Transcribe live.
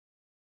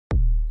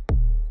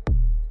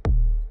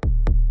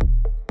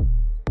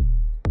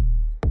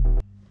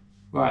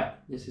Right,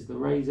 this is the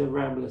Razor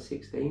Rambler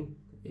 16.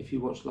 If you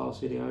watched last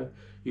video,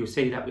 you'll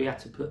see that we had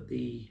to put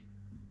the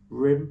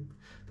rim,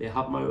 the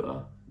hub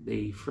motor,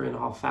 the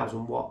 3,500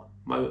 watt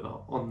motor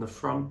on the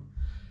front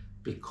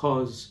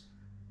because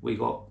we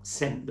got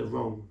sent the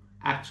wrong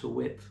axle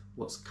width,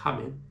 what's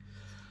coming.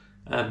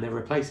 They're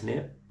replacing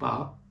it,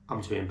 but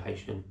I'm too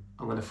impatient.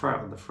 I'm going to throw it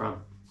on the front.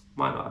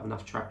 Might not have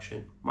enough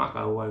traction, might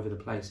go all over the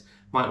place,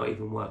 might not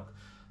even work.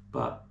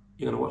 But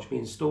you're going to watch me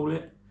install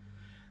it,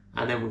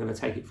 and then we're going to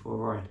take it for a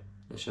ride.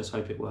 Let's just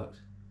hope it works.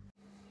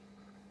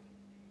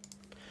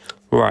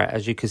 Right,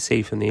 as you can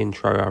see from the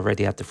intro, I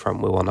already had the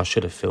front wheel on. I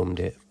should have filmed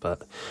it,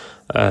 but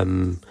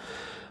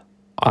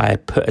I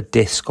put a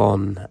disc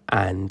on,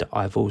 and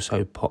I've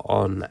also put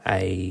on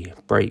a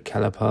brake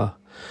caliper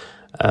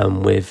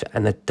with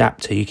an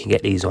adapter. You can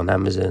get these on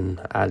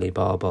Amazon,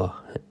 Alibaba,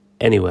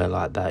 anywhere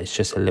like that. It's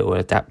just a little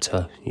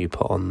adapter you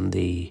put on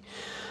the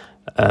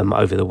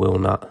over the wheel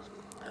nut,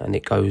 and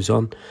it goes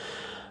on.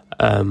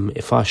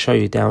 If I show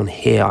you down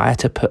here, I had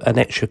to put an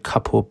extra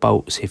couple of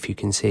bolts, if you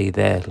can see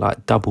there,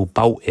 like double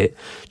bolt it,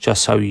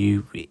 just so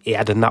it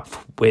had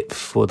enough width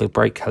for the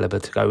brake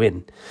caliper to go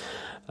in.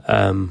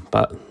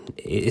 But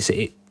it's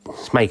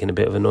making a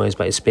bit of a noise,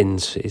 but it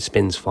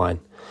spins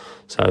fine.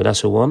 So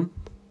that's all on.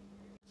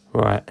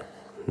 Right,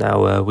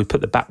 now we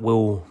put the back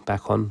wheel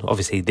back on.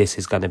 Obviously this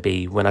is going to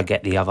be when I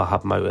get the other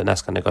hub motor, and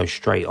that's going to go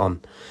straight on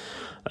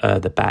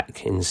the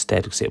back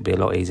instead, because it'll be a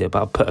lot easier. But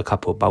I'll put a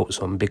couple of bolts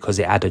on because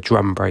it had a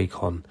drum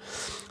brake on,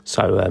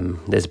 so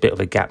there's a bit of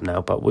a gap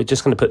now, but we're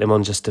just going to put them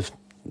on just to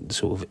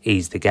sort of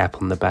ease the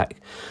gap on the back.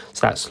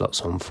 So that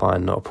slots on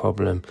fine, not a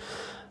problem.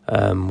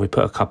 We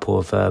put a couple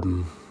of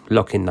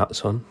locking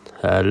nuts on,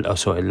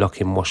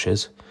 locking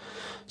washers,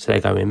 so they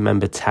go in.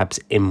 Remember, tabs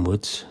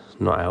inwards,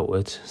 not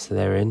outwards, so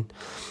they're in.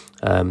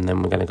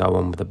 Then we're going to go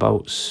on with the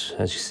bolts.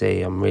 As you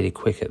see, I'm really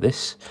quick at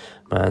this.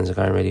 My hands are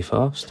going really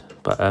fast,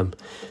 but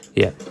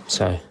yeah,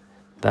 so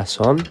that's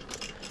on.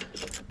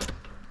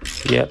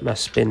 Yep, that's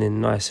spinning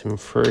nice and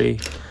free.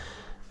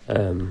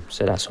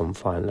 So that's on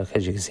fine. Look,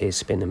 as you can see, it's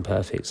spinning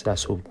perfect. So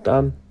that's all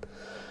done.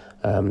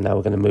 Now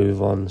we're going to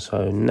move on.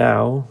 So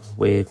now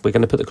we're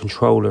going to put the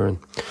controller in.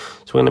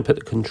 So we're going to put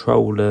the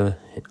controller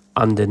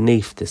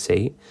underneath the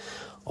seat.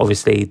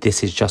 Obviously,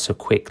 this is just a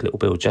quick little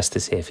build just to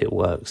see if it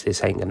works.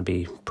 This ain't going to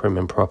be prim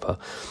and proper.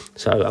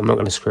 So I'm not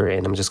going to screw it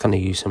in. I'm just going to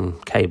use some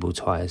cable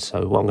ties.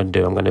 So what I'm going to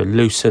do, I'm going to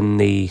loosen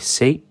the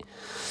seat.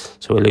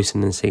 So we're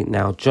loosening the seat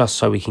now, just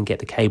so we can get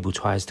the cable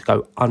ties to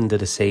go under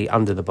the seat,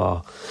 under the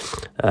bar,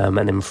 and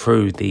then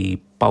through the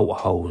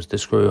bolt holes, the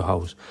screw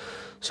holes.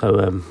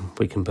 So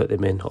we can put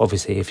them in.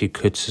 Obviously, if you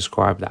could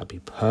subscribe, that'd be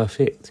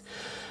perfect.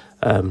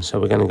 So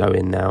we're going to go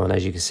in now, and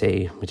as you can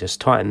see, we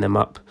just tighten them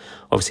up.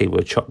 Obviously,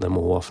 we'll chop them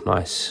all off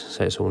nice,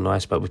 so it's all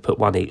nice, but we put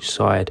one each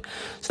side,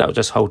 so that will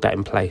just hold that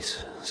in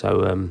place.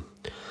 So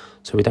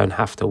so we don't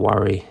have to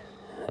worry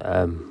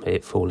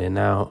it falling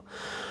out.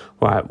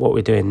 Right, what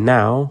we're doing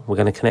now, we're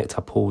going to connect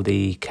up all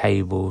the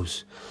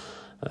cables.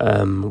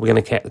 We're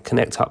going to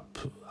connect up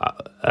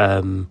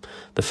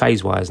the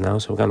phase wires now,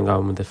 so we're going to go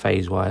in with the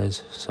phase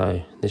wires.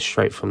 So this is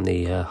straight from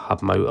the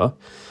hub motor.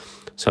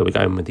 So we're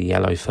going with the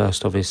yellow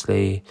first,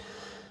 obviously.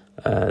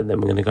 Then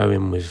we're going to go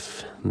in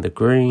with the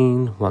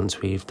green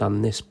once we've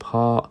done this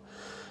part.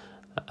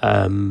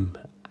 And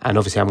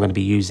obviously I'm going to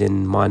be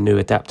using my new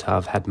adapter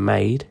I've had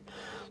made,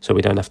 so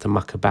we don't have to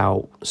muck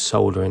about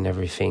soldering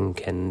everything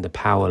and the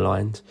power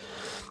lines.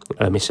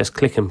 It's just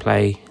click and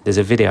play. There's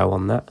a video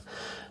on that.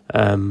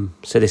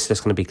 So this is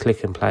just going to be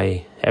click and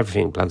play.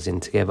 Everything plugs in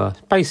together.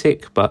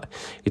 Basic, but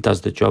it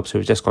does the job. So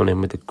we've just gone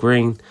in with the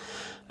green.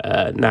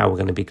 Now we're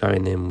going to be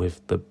going in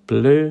with the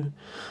blue.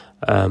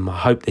 I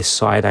hope this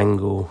side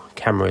angle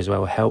camera as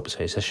well helps. So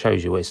it just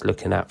shows you what it's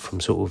looking at from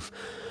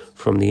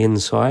from the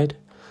inside.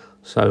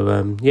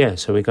 So yeah,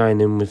 so we're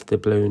going in with the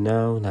blue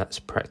now. That's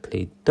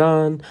practically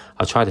done.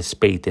 I'll try to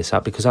speed this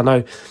up because I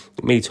know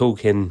me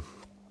talking,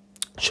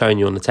 showing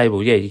you on the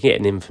table, yeah, you're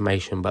getting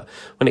information, but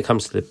when it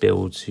comes to the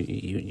builds,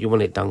 you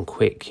want it done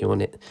quick. You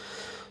want it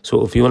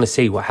sort of, you want to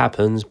see what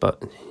happens,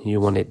 but you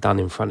want it done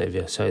in front of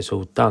you, so it's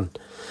all done.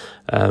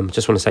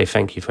 Just want to say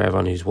thank you for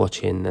everyone who's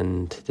watching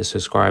and the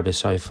subscribers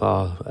so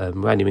far.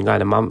 We've only been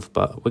going a month,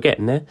 but we're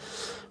getting there.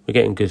 We're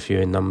getting good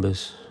viewing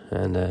numbers,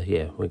 and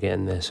yeah, we're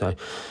getting there. So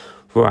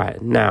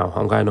right, now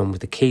I'm going on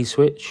with the key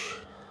switch.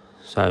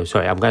 So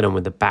sorry, I'm going on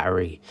with the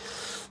battery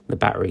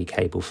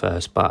cable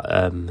first, but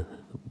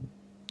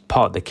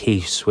part of the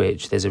key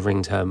switch, there's a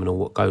ring terminal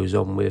what goes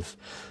on with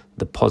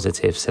the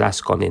positive, so that's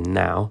gone in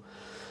now.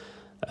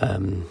 Now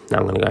I'm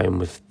going to go in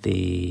with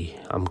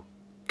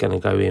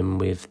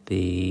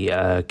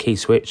the key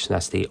switch.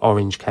 That's the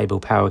orange cable,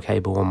 power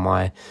cable on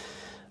my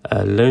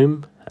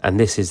loom, and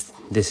this is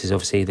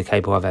obviously the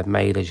cable I've had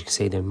made, as you can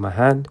see in my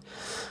hand.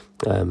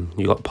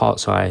 You got part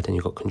side and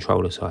you got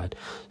controller side.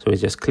 So we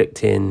just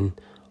clicked in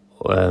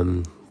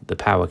the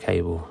power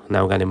cable.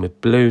 Now we're going in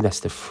with blue. That's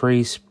the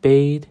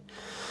 3-speed.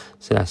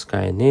 So that's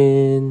going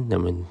in.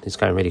 Then it's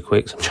going really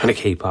quick, so I'm trying to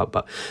keep up.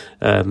 But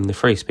the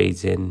 3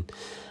 speed's in.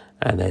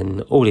 And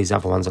then all these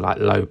other ones are like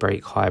low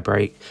brake, high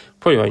brake.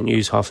 Probably won't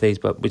use half of these,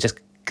 but we just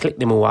click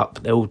them all up.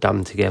 They're all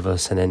done together,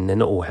 so then they're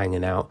not all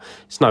hanging out.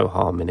 It's no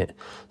harm in it.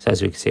 So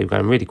as we can see, we're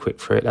going really quick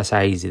through it. That's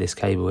how easy this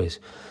cable is.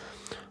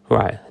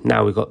 Right,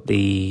 now we've got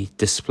the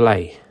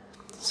display.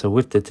 So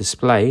with the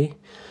display,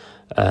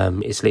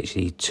 it's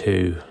literally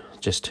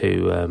just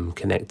two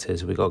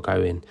connectors we've got to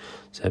go in.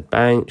 So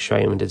bang,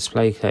 straight in with the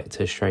display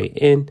connector, straight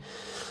in.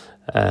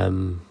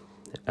 And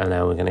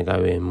now we're going to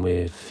go in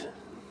with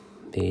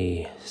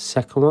the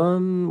second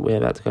one. We're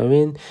about to go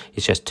in.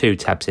 It's just 2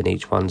 tabs in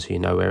each one, so you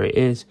know where it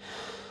is.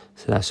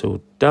 So that's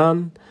all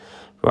done.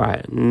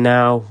 Right,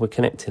 now we're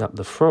connecting up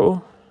the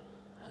throttle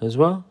as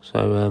well.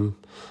 So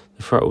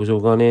the throttle's all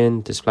gone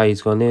in,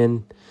 display's gone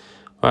in.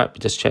 Right, we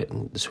just check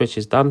the switch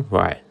is done.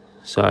 Right,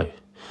 so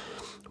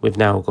we've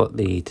now got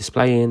the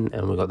display in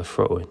and we've got the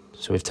throttle in.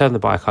 So we've turned the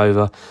bike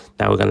over.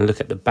 Now we're going to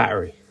look at the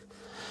battery.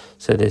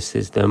 So this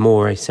is the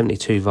More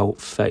 72 volt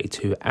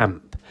 32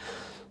 amp.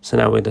 So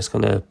now we're just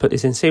going to put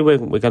this in. See, we're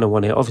going to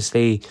want it.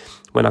 Obviously,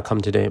 when I come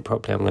to do it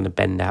properly, I'm going to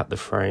bend out the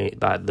frame,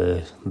 like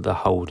the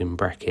holding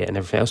bracket and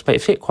everything else. But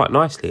it fit quite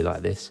nicely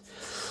like this.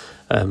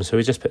 So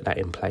we just put that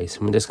in place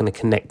and we're just going to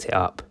connect it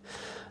up.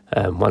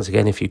 Once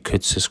again, if you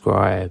could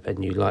subscribe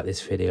and you like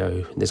this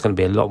video, there's going to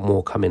be a lot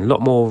more coming, a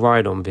lot more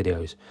ride-on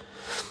videos.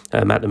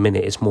 At the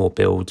minute, it's more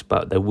builds,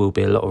 but there will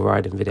be a lot of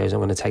riding videos. I'm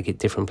going to take it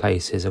different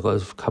places. I've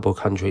got a couple of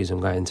countries I'm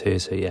going to,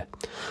 so yeah.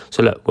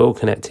 So look, we're all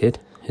connected.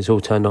 It's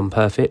all turned on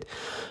perfect.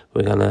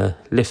 We're going to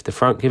lift the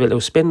front, give it a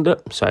little spin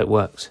up, so it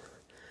works.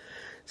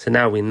 So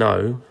now we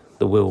know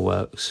the wheel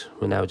works.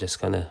 We're now just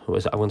going to,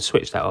 I'm going to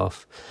switch that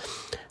off.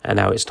 And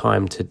now it's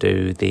time to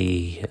do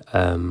the,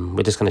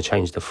 we're just going to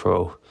change the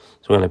throttle.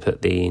 So we're going to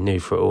put the new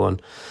throttle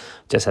on.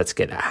 Just had to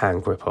get that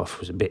hand grip off.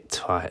 It was a bit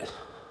tight.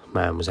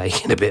 Man was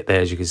aching a bit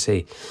there, as you can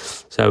see.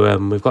 So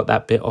we've got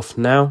that bit off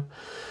now.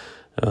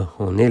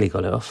 Well, nearly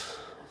got it off.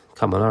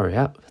 Come on, hurry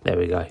up. There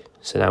we go.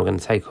 So now we're going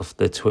to take off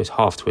the twist,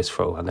 half twist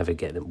throttle. I never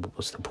get them.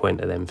 What's the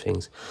point of them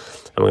things?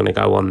 And we're going to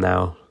go on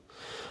now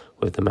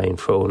with the main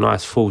throttle.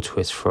 Nice full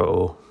twist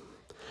throttle.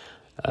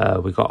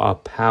 We got our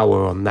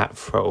power on that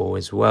throttle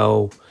as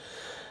well.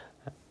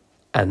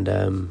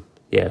 And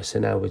yeah, so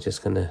now we're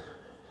just going to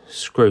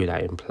screw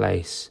that in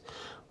place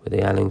with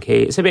the Allen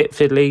key. It's a bit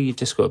fiddly. You've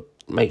just got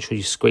to make sure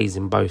you squeeze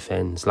in both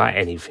ends, like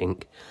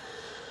anything.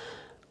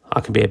 I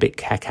can be a bit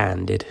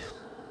cack-handed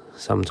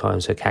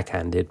sometimes. So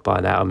cack-handed, by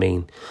that I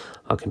mean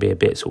I can be a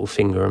bit sort of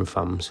finger and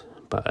thumbs.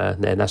 But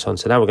then that's on.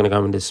 So now we're going to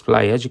go on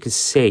display. As you can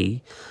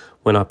see,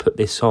 when I put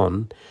this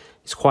on,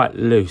 it's quite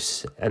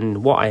loose.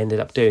 And what I ended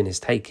up doing is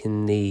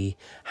taking the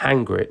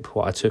hand grip,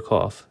 what I took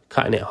off,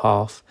 cutting it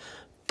half,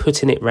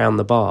 putting it round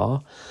the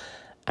bar,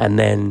 and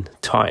then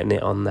tighten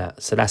it on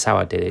that. So that's how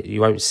I did it.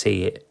 You won't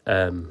see it.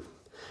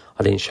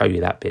 I didn't show you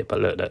that bit, but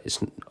look,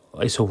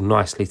 it's all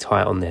nicely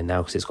tight on there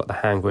now because it's got the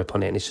hand grip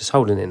on it and it's just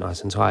holding it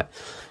nice and tight.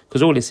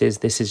 Because all this is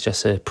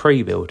just a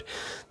pre-build.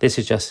 This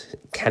is just,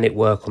 can it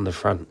work on the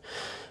front?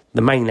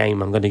 The main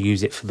aim, I'm going to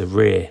use it for the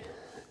rear.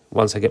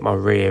 Once I get my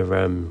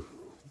rear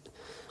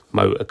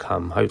motor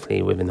come,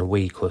 hopefully within a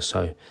week or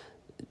so,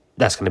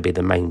 that's going to be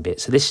the main bit.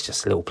 So this is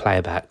just a little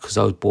playback because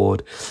I was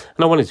bored.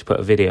 And I wanted to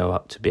put a video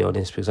up, to be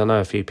honest, because I know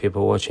a few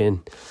people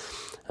watching.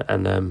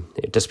 And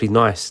it'd just be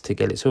nice to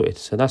get it sorted.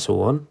 So that's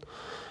all on.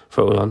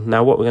 Throttle on.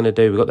 Now what we're going to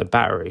do, we've got the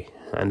battery.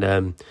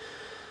 And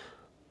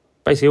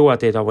basically all I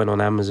did, I went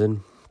on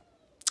Amazon.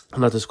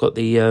 And I just got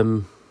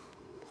the,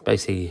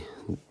 basically,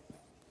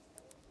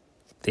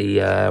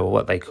 the,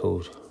 what they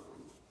called?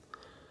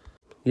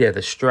 Yeah,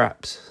 the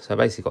straps. So I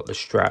basically got the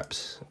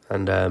straps.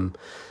 And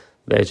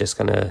they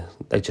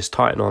just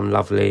tighten on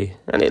lovely.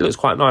 And it looks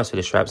quite nice with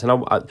the straps.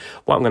 And what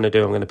I'm going to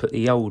do, I'm going to put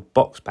the old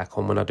box back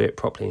on when I do it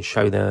properly and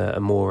show the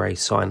Amore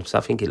sign. So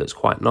I think it looks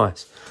quite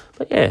nice.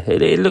 But yeah,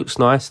 it looks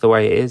nice the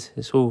way it is.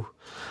 It's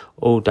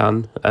all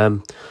done.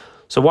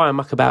 So why I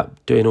muck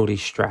about doing all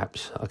these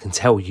straps, I can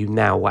tell you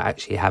now what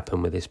actually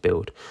happened with this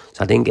build.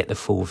 So I didn't get the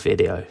full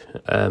video.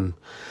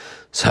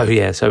 So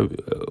yeah,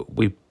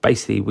 we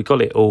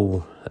got it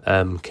all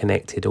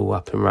connected, all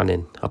up and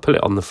running. I put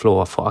it on the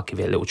floor. I thought I'd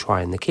give it a little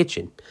try in the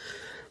kitchen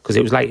because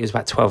it was late. It was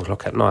about 12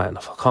 o'clock at night and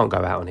I thought I can't go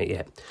out on it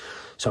yet.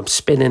 So I'm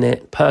spinning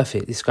it,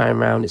 perfect. It's going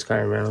round.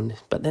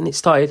 But then it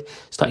started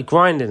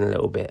grinding a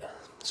little bit.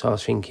 So I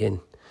was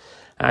thinking,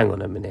 hang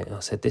on a minute.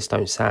 I said, this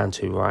don't sound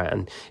too right.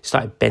 And it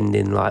started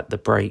bending like the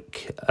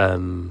brake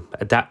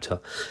adapter.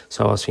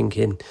 So I was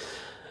thinking,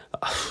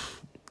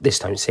 this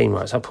don't seem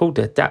right. So I pulled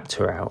the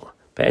adapter out.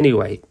 But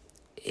anyway,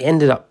 it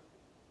ended up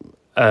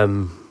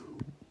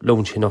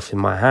launching off in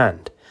my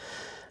hand.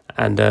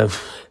 And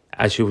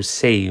as you'll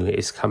see,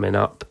 it's coming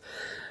up.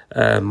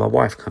 My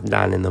wife come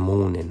down in the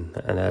morning.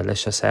 And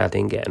let's just say I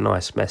didn't get a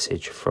nice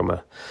message from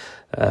her.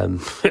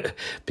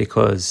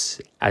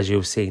 Because as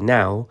you'll see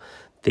now,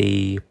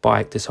 the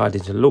bike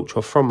decided to launch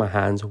off from my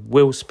hands,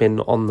 wheel spin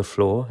on the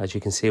floor. As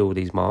you can see all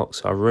these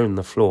marks, I ruined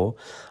the floor,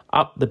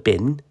 up the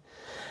bin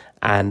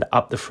and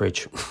up the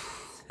fridge.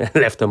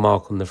 Left a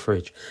mark on the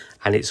fridge.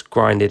 And it's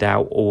grinded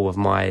out all of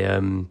my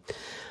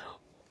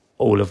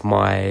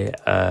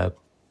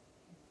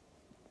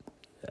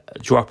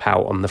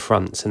dropout on the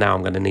front, so now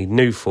I'm going to need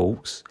new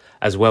forks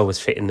as well as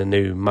fitting the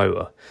new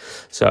motor.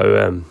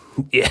 So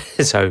yeah,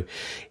 so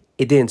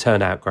it didn't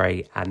turn out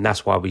great, and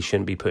that's why we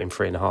shouldn't be putting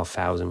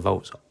 3,500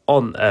 volts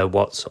on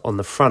watts on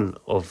the front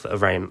of a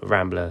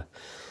Rambler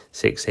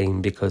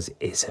 16, because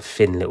it's a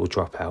thin little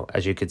dropout,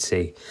 as you could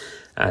see.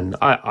 And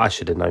I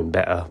should have known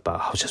better,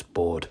 but I was just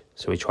bored,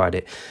 so we tried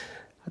it.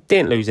 I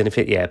didn't lose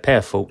anything. Yeah, a pair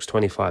of forks,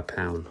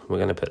 £25. We're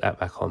going to put that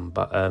back on.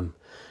 But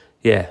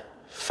yeah,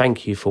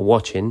 thank you for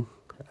watching,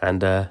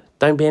 and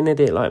don't be an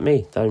idiot like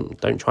me.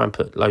 Don't try and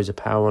put loads of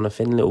power on a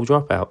thin little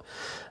dropout,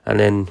 and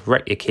then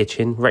wreck your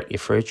kitchen, wreck your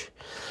fridge,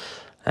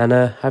 and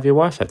have your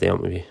wife have the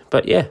hump with you.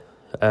 But yeah,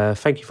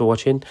 thank you for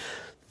watching.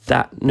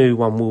 That new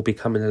one will be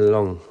coming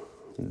along.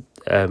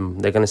 They're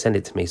going to send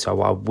it to me,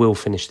 so I will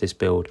finish this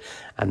build,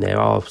 and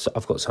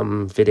I've got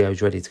some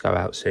videos ready to go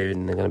out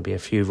soon. There are going to be a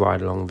few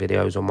ride along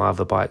videos on my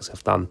other bikes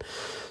I've done,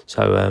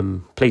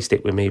 so please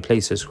stick with me,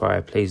 please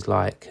subscribe, please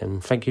like,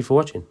 and thank you for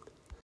watching.